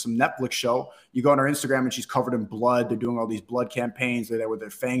because of some Netflix show. You go on her Instagram and she's covered in blood. They're doing all these blood campaigns. They're there with their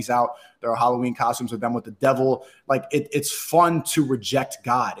fangs out. There are Halloween costumes with them with the devil. Like it's fun to reject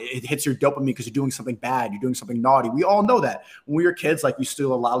God. It hits your dopamine because you're doing something bad. You're doing something naughty. We all know that. When we were kids, like you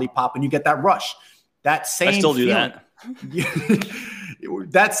steal a lollipop and you get that rush. That same I still do feeling, that.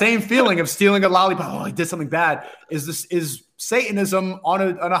 that same feeling of stealing a lollipop, oh, I did something bad, is Satanism on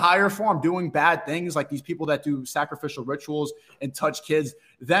a higher form, doing bad things like these people that do sacrificial rituals and touch kids,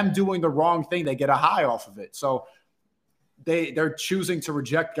 them doing the wrong thing, they get a high off of it. So they're choosing to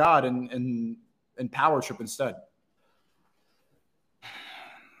reject God and power trip instead.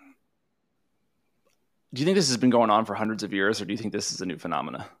 Do you think this has been going on for hundreds of years, or do you think this is a new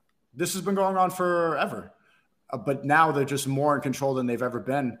phenomena? This has been going on forever. But now they're just more in control than they've ever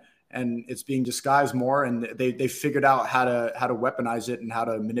been, and it's being disguised more. And they figured out how to weaponize it and how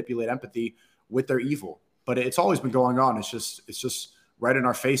to manipulate empathy with their evil. But it's always been going on. It's just right in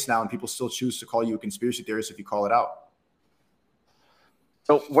our face now, and people still choose to call you a conspiracy theorist if you call it out.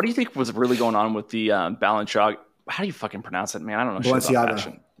 So, what do you think was really going on with the Balenciaga? How do you fucking pronounce it, man? I don't know.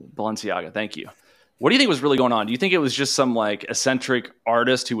 Balenciaga. Balenciaga. Thank you. What do you think was really going on? Do you think it was just some like eccentric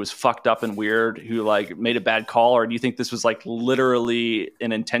artist who was fucked up and weird who like made a bad call? Or do you think this was like literally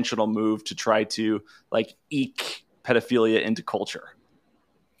an intentional move to try to like eke pedophilia into culture?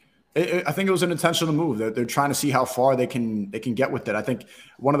 I think it was an intentional move. They're trying to see how far they can get with it. I think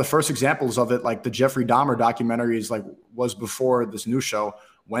one of the first examples of it, like the Jeffrey Dahmer documentary, was before this new show,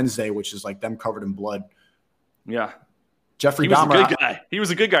 Wednesday, which is like them covered in blood. Yeah. Jeffrey Dahmer. He was a good guy. He was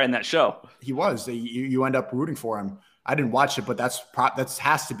a good guy in that show. He was. You end up rooting for him. I didn't watch it, but that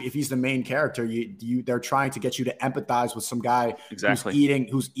has to be, if he's the main character, they're trying to get you to empathize with some guy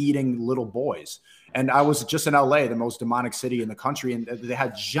who's eating little boys. And I was just in LA, the most demonic city in the country, and they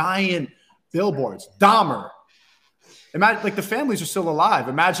had giant billboards. Dahmer. Imagine, like, the families are still alive.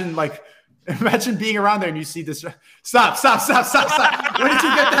 Imagine being around there and you see this. Stop. Where did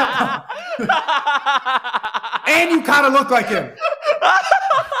you get that from? And you kind of look like him.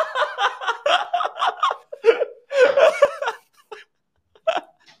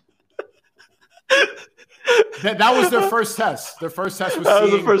 That was their first test. Their first test was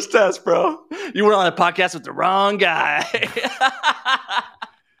the first test, bro. You were on a podcast with the wrong guy.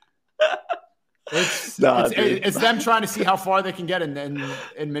 It's them trying to see how far they can get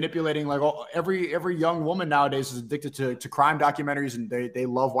and manipulating. Like every young woman nowadays is addicted to crime documentaries, and they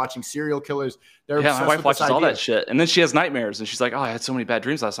love watching serial killers. My wife watches all that shit, and then she has nightmares, and she's like, "Oh, I had so many bad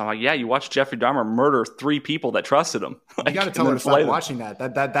dreams last night." I'm like, "Yeah, you watched Jeffrey Dahmer murder 3 people that trusted him." You got to tell her to stop watching that.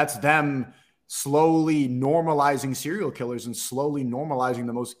 That's them slowly normalizing serial killers and slowly normalizing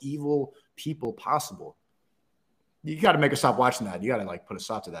the most evil people possible. You got to make her stop watching that. You got to put a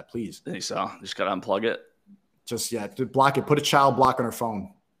stop to that, please. Just got to unplug it. To block it. Put a child block on her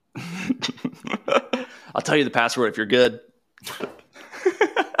phone. I'll tell you the password if you're good.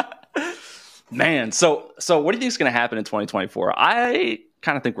 Man, so what do you think is going to happen in 2024? I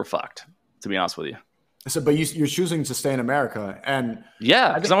kind of think we're fucked, to be honest with you. So, but you're choosing to stay in America, and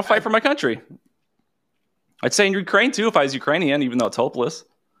yeah, because I'm gonna fight for my country. I'd stay in Ukraine too if I was Ukrainian, even though it's hopeless.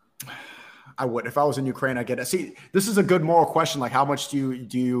 I would. If I was in Ukraine, I get it. See, this is a good moral question. Like, how much do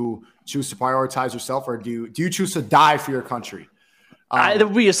you choose to prioritize yourself, or do you choose to die for your country? It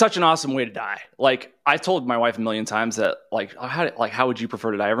would be such an awesome way to die. Like, I told my wife a million times that, how would you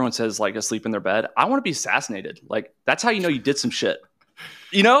prefer to die? Everyone says asleep in their bed. I want to be assassinated. Like, that's how you know you did some shit.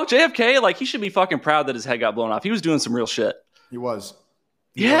 You know, JFK, he should be fucking proud that his head got blown off. He was doing some real shit. He was.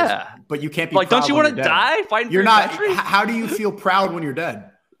 But you can't be don't you want to die fighting for your country? How do you feel proud when you're dead?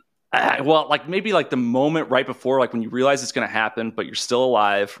 Maybe the moment right before, when you realize it's going to happen, but you're still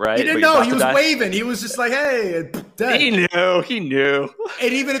alive, right? He didn't know. He was waving. He was just like, hey, dead. He knew.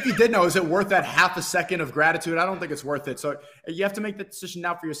 And even if he did know, is it worth that half a second of gratitude? I don't think it's worth it. So you have to make that decision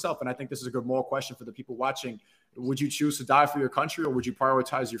now for yourself. And I think this is a good moral question for the people watching. Would you choose to die for your country, or would you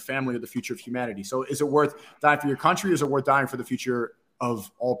prioritize your family or the future of humanity? So is it worth dying for your country, or is it worth dying for the future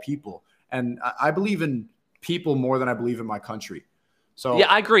of all people? And I believe in people more than I believe in my country. So yeah,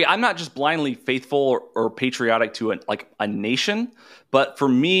 I agree. I'm not just blindly faithful or patriotic to a nation, but for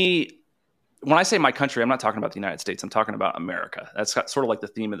me, when I say my country, I'm not talking about the United States. I'm talking about America. That's sort of the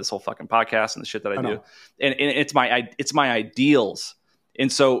theme of this whole fucking podcast and the shit that I do. And it's my ideals.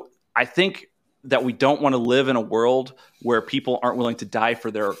 And so I think that we don't want to live in a world where people aren't willing to die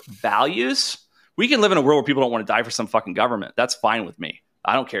for their values. We can live in a world where people don't want to die for some fucking government. That's fine with me.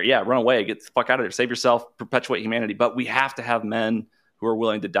 I don't care. Yeah, run away. Get the fuck out of there. Save yourself. Perpetuate humanity. But we have to have men who are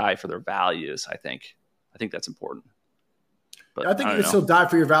willing to die for their values, I think. I think that's important. But I think you can still die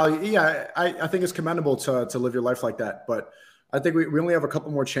for your value. Yeah, I think it's commendable to live your life like that. But I think we only have a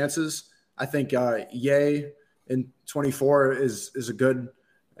couple more chances. I think Ye in 24 is a good.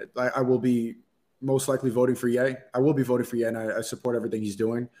 I will be most likely voting for Ye. I will be voting for Ye, and I support everything he's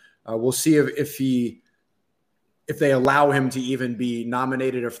doing. We'll see if they allow him to even be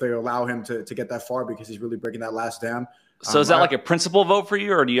nominated, if they allow him to get that far, because he's really breaking that last dam. So is that like a principal vote for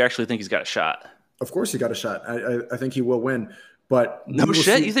you, or do you actually think he's got a shot? Of course he got a shot. I think he will win. But no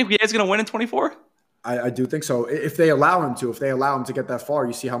shit, you think Ye's going to win in 24? I do think so. If they allow him to get that far,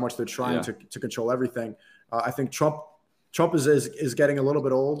 you see how much they're trying to control everything. I think Trump is getting a little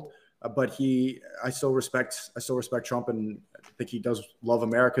bit old, but I still respect Trump, and I think he does love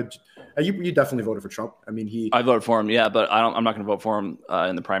America. You definitely voted for Trump. I mean, I voted for him, yeah, but I'm not going to vote for him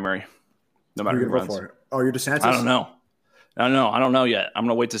in the primary, no matter who runs. Oh, you're DeSantis? I don't know yet. I'm going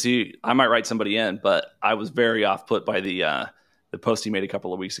to wait to see. I might write somebody in, but I was very off put by the post he made a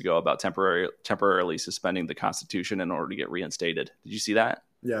couple of weeks ago about temporarily suspending the Constitution in order to get reinstated. Did you see that?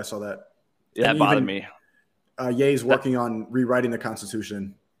 Yeah, I saw that. Yeah, it bothered me. Ye's working on rewriting the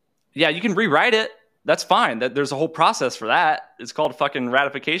Constitution. Yeah, you can rewrite it. That's fine. There's a whole process for that. It's called fucking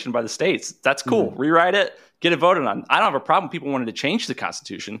ratification by the states. That's cool. Mm-hmm. Rewrite it, get it voted on. I don't have a problem with people wanting to change the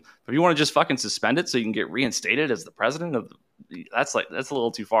Constitution, but if you want to just fucking suspend it so you can get reinstated as the president of that's a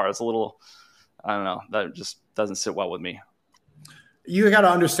little too far. It's a little, I don't know. That just doesn't sit well with me. You got to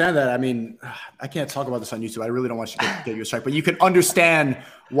understand that. I mean, I can't talk about this on YouTube. I really don't want you to get you a strike, but you can understand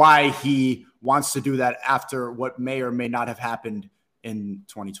why he wants to do that after what may or may not have happened in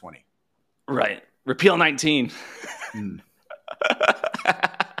 2020. Right. Repeal 19.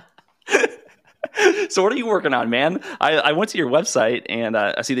 So what are you working on, man? I went to your website and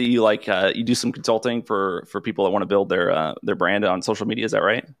I see that you do some consulting for people that want to build their brand on social media. Is that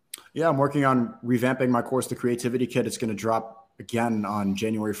right? Yeah, I'm working on revamping my course, The Creativity Kit. It's going to drop again on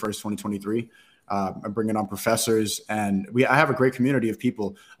January 1st, 2023. I'm bringing on professors, and I have a great community of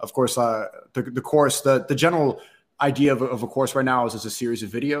people. Of course, the course, the general idea of a course right now is it's a series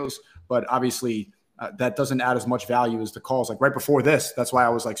of videos, but obviously that doesn't add as much value as the calls. Like right before this, that's why I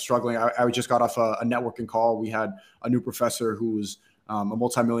was like struggling. I just got off a networking call. We had a new professor who was a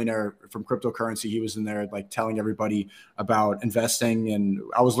multimillionaire from cryptocurrency. He was in there like telling everybody about investing, and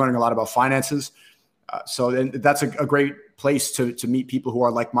I was learning a lot about finances. So that's a great place to meet people who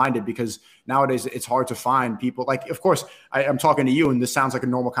are like-minded, because nowadays it's hard to find people. Like, of course, I'm talking to you and this sounds like a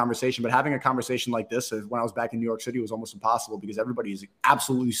normal conversation, but having a conversation like this when I was back in New York City was almost impossible, because everybody is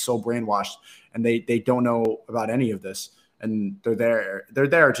absolutely so brainwashed and they don't know about any of this. And they're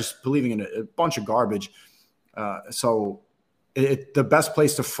there just believing in a bunch of garbage. So the best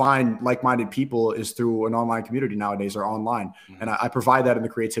place to find like-minded people is through an online community nowadays, or online. Mm-hmm. And I provide that in the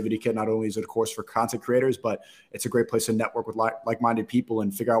Creativity Kit. Not only is it a course for content creators, but it's a great place to network with like-minded people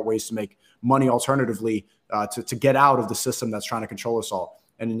and figure out ways to make money alternatively to get out of the system that's trying to control us all.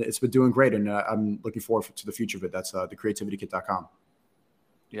 And it's been doing great. And I'm looking forward to the future of it. That's thecreativitykit.com.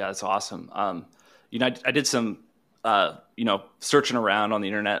 Yeah, that's awesome. I did some, searching around on the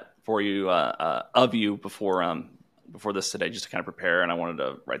internet for you, of you before this today, just to kind of prepare, and I wanted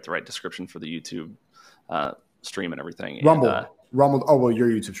to write the right description for the YouTube stream and everything. Rumble. Oh, well, your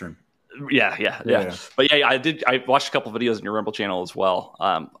YouTube stream. Yeah. But yeah, I watched a couple of videos on your Rumble channel as well.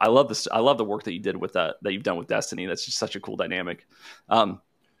 I love this. I love the work that you did with that you've done with Destiny. That's just such a cool dynamic. It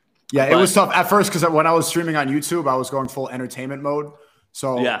was tough at first, because when I was streaming on YouTube, I was going full entertainment mode.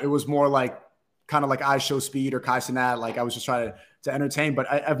 So it was more like kind of like I Show Speed or Kai Cenat. Like I was just trying to entertain.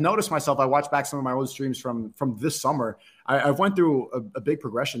 But I've noticed myself, I watched back some of my old streams from this summer. I've went through a big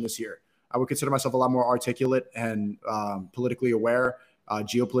progression this year. I would consider myself a lot more articulate and politically aware,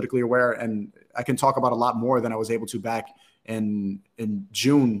 geopolitically aware. And I can talk about a lot more than I was able to back in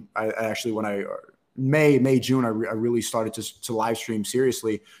June. May, June, I really started to live stream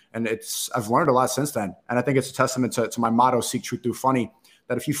seriously. And I've learned a lot since then. And I think it's a testament to my motto, seek truth through funny,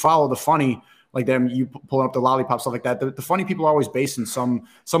 that if you follow the funny, like them, you pull up the lollipop, stuff like that. The funny people are always based in some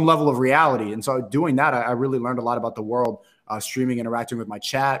level of reality. And so doing that, I really learned a lot about the world, streaming, interacting with my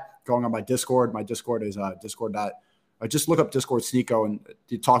chat, going on my Discord. My Discord is Discord. Just look up Discord SNEAKO, and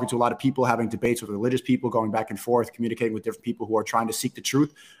you're talking to a lot of people, having debates with religious people, going back and forth, communicating with different people who are trying to seek the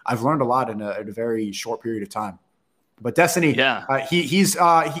truth. I've learned a lot in a very short period of time. But Destiny, he's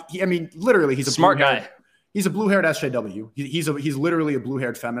literally, he's a smart guy. He's a blue-haired SJW. He's literally a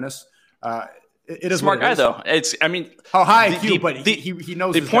blue-haired feminist. It is smart guy, though. High IQ, but he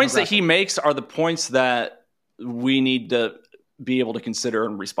knows the points that he makes are the points that we need to be able to consider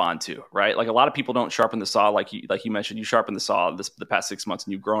and respond to, right? Like a lot of people don't sharpen the saw, like you mentioned. You sharpened the saw the past 6 months,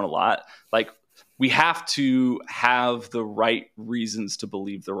 and you've grown a lot. Like we have to have the right reasons to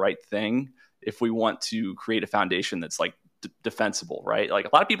believe the right thing if we want to create a foundation that's like defensible, right? Like a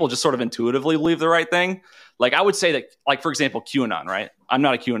lot of people just sort of intuitively believe the right thing. Like I would say that, like, for example, QAnon, right? I'm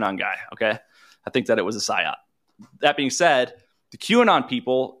not a QAnon guy, okay? I think that it was a psyop. That being said, the QAnon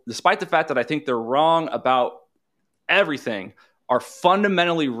people, despite the fact that I think they're wrong about everything, are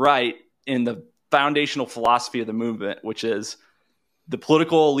fundamentally right in the foundational philosophy of the movement, which is the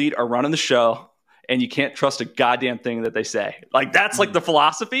political elite are running the show and you can't trust a goddamn thing that they say. Like that's like the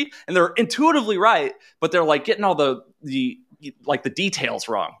philosophy, and they're intuitively right, but they're like getting all the details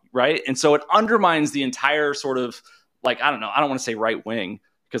wrong, right? And so it undermines the entire sort of, like, I don't want to say right wing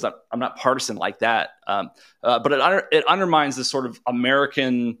because I'm not partisan like that, but it undermines this sort of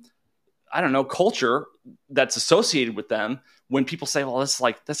American, culture that's associated with them. When people say, well, that's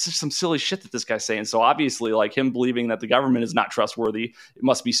just some silly shit that this guy's saying. So obviously, like, him believing that the government is not trustworthy, it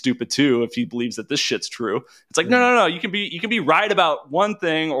must be stupid too if he believes that this shit's true. It's like, no. You can be right about one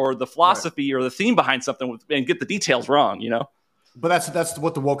thing or the philosophy or the theme behind something and get the details wrong, But that's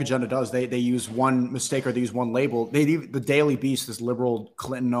what the woke agenda does. They use one mistake or they use one label. The Daily Beast, this liberal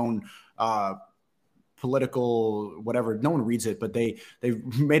Clinton-owned political whatever, no one reads it, but they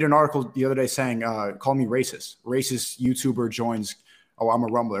made an article the other day saying, call me racist. Racist YouTuber joins, I'm a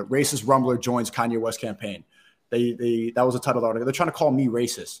Rumbler. Racist Rumbler joins Kanye West campaign. That was the title of the article. They're trying to call me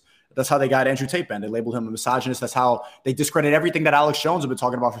racist. That's how they got Andrew Tate banned. They labeled him a misogynist. That's how they discredit everything that Alex Jones has been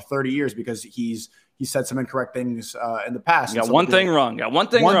talking about for 30 years because he said some incorrect things in the past. You got one thing wrong. One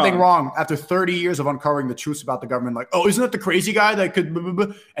thing wrong. After 30 years of uncovering the truths about the government, like, oh, isn't that the crazy guy that could, blah, blah,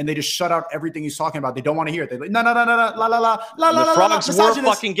 blah, and they just shut out everything he's talking about. They don't want to hear it. They like, no, la, la, la. The frogs were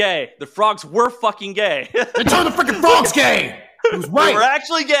fucking gay. The frogs were fucking gay. They told the freaking frogs gay. It was right. They were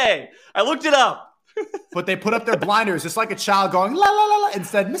actually gay. I looked it up. But they put up their blinders. It's like a child going, la, la, la, la, and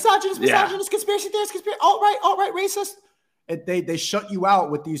said, misogynist, conspiracy theorist, alt right, racist. They shut you out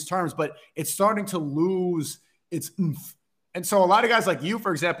with these terms, but it's starting to lose its oomph. And so a lot of guys like you,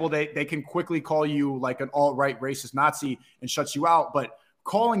 for example, they can quickly call you like an alt-right racist Nazi and shut you out. But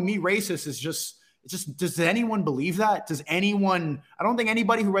calling me racist is just does anyone believe that? Does anyone? I don't think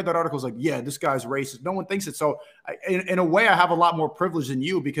anybody who read that article is like, yeah, this guy's racist. No one thinks it. So in a way, I have a lot more privilege than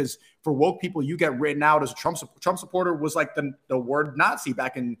you because for woke people, you get written out as a Trump supporter was like the word Nazi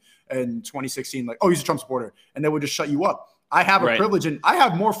back in 2016. Like, oh, he's a Trump supporter. And they would just shut you up. I have a privilege and I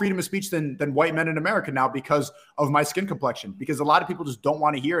have more freedom of speech than white men in America now because of my skin complexion, because a lot of people just don't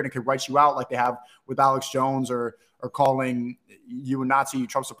want to hear it and could write you out like they have with Alex Jones or calling you a Nazi,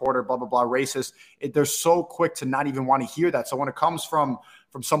 Trump supporter, blah, blah, blah, racist. They're so quick to not even want to hear that. So when it comes from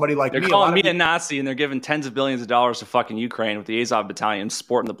somebody like me. They're calling me a Nazi and they're giving tens of billions of dollars to fucking Ukraine with the Azov battalion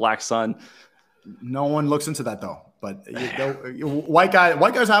sporting the black sun. No one looks into that though. But white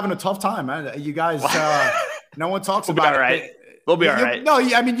guys having a tough time, man. You guys, no one talks about it. Right. We'll be all right. No,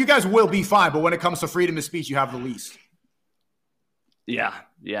 I mean, you guys will be fine. But when it comes to freedom of speech, you have the least. Yeah.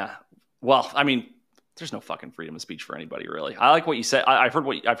 Well, I mean, there's no fucking freedom of speech for anybody, really. I like what you said. I've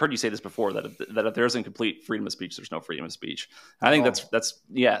heard you say this before that if there isn't complete freedom of speech, there's no freedom of speech. I think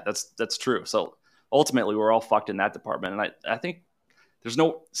that's true. So ultimately, we're all fucked in that department, and I think there's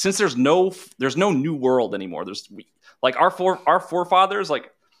no new world anymore. There's like our forefathers,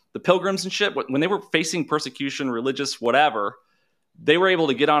 like the Pilgrims and shit. When they were facing persecution, religious, whatever, they were able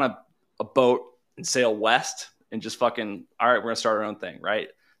to get on a boat and sail west and just fucking, all right, we're gonna start our own thing, right?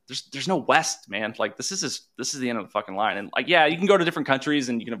 There's no West, man. Like this is the end of the fucking line. And like, yeah, you can go to different countries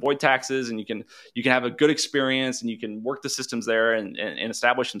and you can avoid taxes and you can have a good experience and you can work the systems there and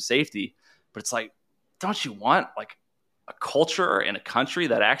establish some safety. But it's like, don't you want like a culture and a country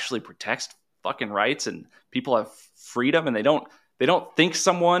that actually protects fucking rights and people have freedom and they don't think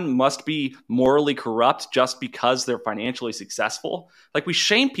someone must be morally corrupt just because they're financially successful? Like we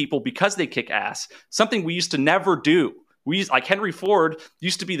shame people because they kick ass, something we used to never do. Like Henry Ford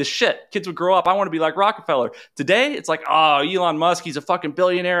used to be the shit. Kids would grow up, I want to be like Rockefeller. Today, it's like, oh, Elon Musk, he's a fucking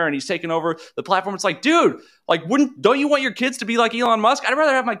billionaire and he's taking over the platform. It's like, dude, like, don't you want your kids to be like Elon Musk? I'd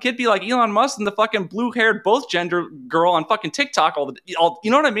rather have my kid be like Elon Musk than the fucking blue-haired, both gender girl on fucking TikTok. You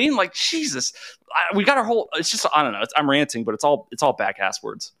know what I mean? Like, Jesus, we got our whole. It's just, I don't know. I'm ranting, but it's all back ass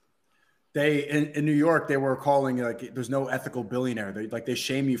words. They in New York, they were calling like there's no ethical billionaire. They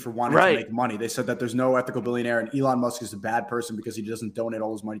shame you for wanting to make money. They said that there's no ethical billionaire, and Elon Musk is a bad person because he doesn't donate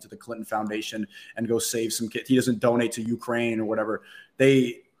all his money to the Clinton Foundation and go save some kid. He doesn't donate to Ukraine or whatever.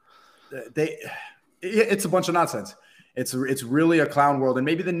 It's a bunch of nonsense. It's really a clown world, and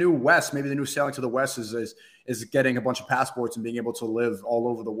maybe the new West, maybe the new sailing to the West is getting a bunch of passports and being able to live all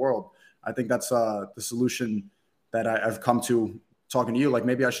over the world. I think that's the solution that I've come to. Talking to you, like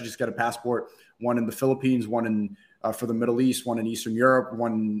maybe I should just get a passport, one in the Philippines, one in for the Middle East, one in Eastern Europe,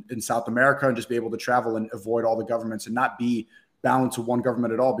 one in South America, and just be able to travel and avoid all the governments and not be bound to one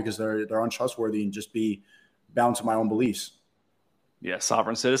government at all because they're untrustworthy, and just be bound to my own beliefs. Yeah,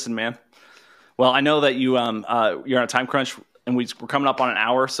 sovereign citizen, man. Well, I know that you're on a time crunch, and we're coming up on an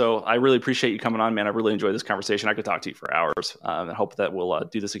hour, so I really appreciate you coming on, man. I really enjoyed this conversation. I could talk to you for hours. I hope that we'll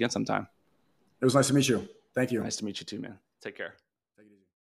do this again sometime. It was nice to meet you. Thank you. Nice to meet you too, man. Take care.